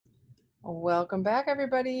Welcome back,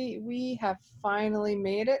 everybody. We have finally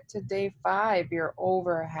made it to day 5. You're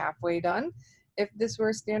over halfway done. If this were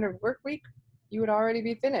a standard work week, you would already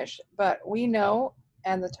be finished. But we know,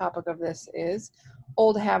 and the topic of this is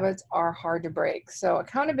old habits are hard to break. So,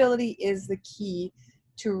 accountability is the key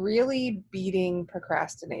to really beating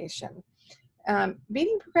procrastination.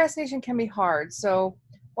 Beating procrastination can be hard. So,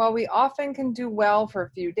 while we often can do well for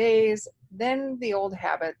a few days, then the old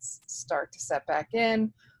habits start to set back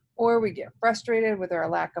in, or we get frustrated with our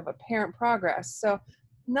lack of apparent progress. So,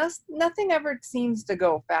 nothing ever seems to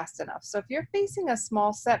go fast enough. So, if you're facing a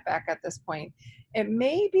small setback at this point, it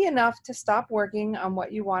may be enough to stop working on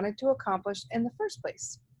what you wanted to accomplish in the first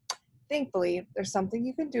place. Thankfully, there's something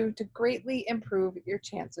you can do to greatly improve your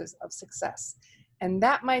chances of success. And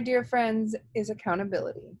that, my dear friends, is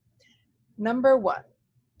accountability. Number one,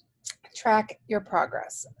 track your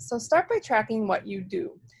progress. So start by tracking what you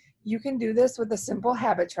do. You can do this with a simple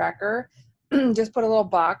habit tracker. Just put a little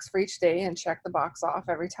box for each day and check the box off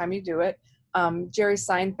every time you do it. Jerry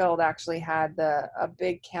Seinfeld actually had a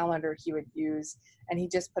big calendar he would use, and he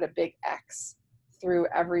just put a big X through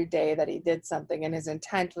every day that he did something. And his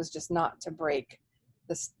intent was just not to break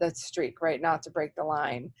the streak, right? Not to break the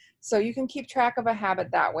line. So you can keep track of a habit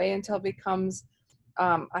that way until it becomes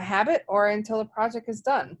a habit or until a project is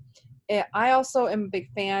done. I also am a big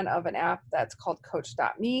fan of an app that's called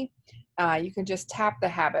Coach.me. You can just tap the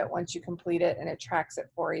habit once you complete it and it tracks it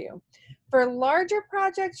for you. For larger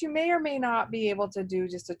projects, you may or may not be able to do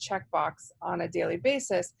just a checkbox on a daily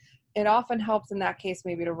basis. It often helps in that case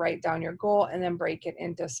maybe to write down your goal and then break it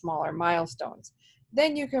into smaller milestones.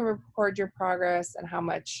 Then you can record your progress and how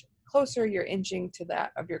much closer you're inching to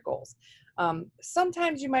that of your goals.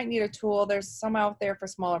 Sometimes you might need a tool. There's some out there for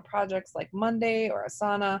smaller projects like Monday or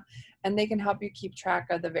Asana, and they can help you keep track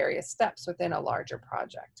of the various steps within a larger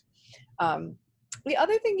project. Um, the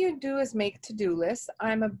other thing you do is make to-do lists.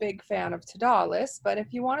 I'm a big fan of to-do lists, but if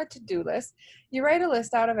you want a to-do list, you write a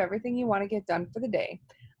list out of everything you want to get done for the day.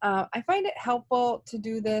 I find it helpful to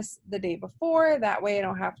do this the day before. That way I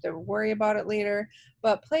don't have to worry about it later,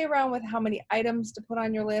 but play around with how many items to put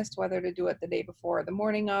on your list, whether to do it the day before or the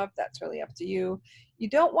morning of. That's really up to you. You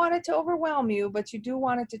don't want it to overwhelm you, but you do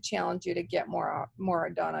want it to challenge you to get more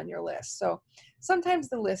done on your list. So sometimes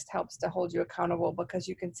the list helps to hold you accountable because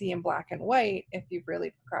you can see in black and white if you've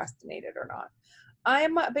really procrastinated or not.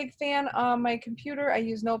 I'm a big fan on my computer. I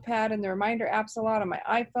use Notepad and the reminder apps a lot on my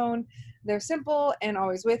iPhone. They're simple and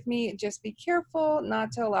always with me. Just be careful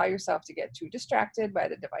not to allow yourself to get too distracted by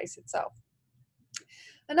the device itself.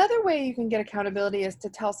 Another way you can get accountability is to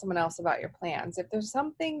tell someone else about your plans. If there's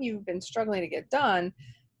something you've been struggling to get done,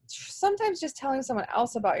 sometimes just telling someone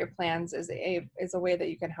else about your plans is a way that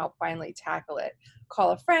you can help finally tackle it.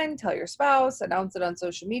 Call a friend, tell your spouse, announce it on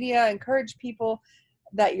social media, encourage people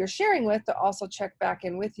that you're sharing with to also check back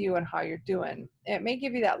in with you on how you're doing. It may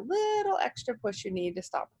give you that little extra push you need to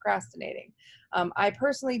stop procrastinating. I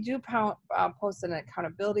personally do post an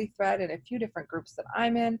accountability thread in a few different groups that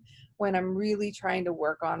I'm in when I'm really trying to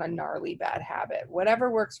work on a gnarly bad habit.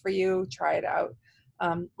 Whatever works for you, try it out.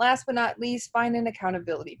 Last but not least, find an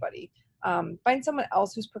accountability buddy. Find someone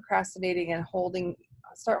else who's procrastinating and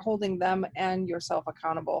start holding them and yourself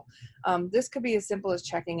accountable. This could be as simple as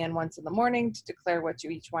checking in once in the morning to declare what you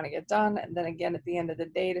each want to get done, and then again at the end of the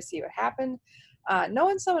day to see what happened.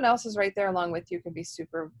 Knowing someone else is right there along with you can be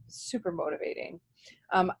super, super motivating.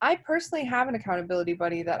 I personally have an accountability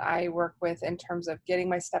buddy that I work with in terms of getting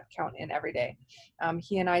my step count in every day.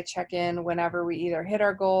 He and I check in whenever we either hit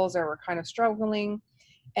our goals or we're kind of struggling.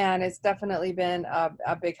 And it's definitely been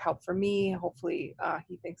a big help for me. Hopefully,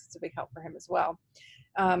 he thinks it's a big help for him as well.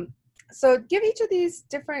 Um, so give each of these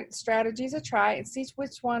different strategies a try and see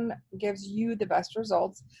which one gives you the best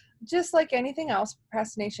results. Just like anything else,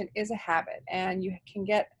 procrastination is a habit, and you can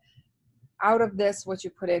get out of this what you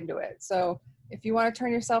put into it. So if you want to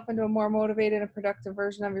turn yourself into a more motivated and productive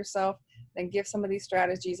version of yourself, then give some of these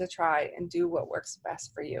strategies a try and do what works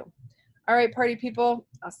best for you. All right, party people,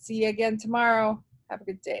 I'll see you again tomorrow. Have a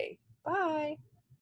good day. Bye.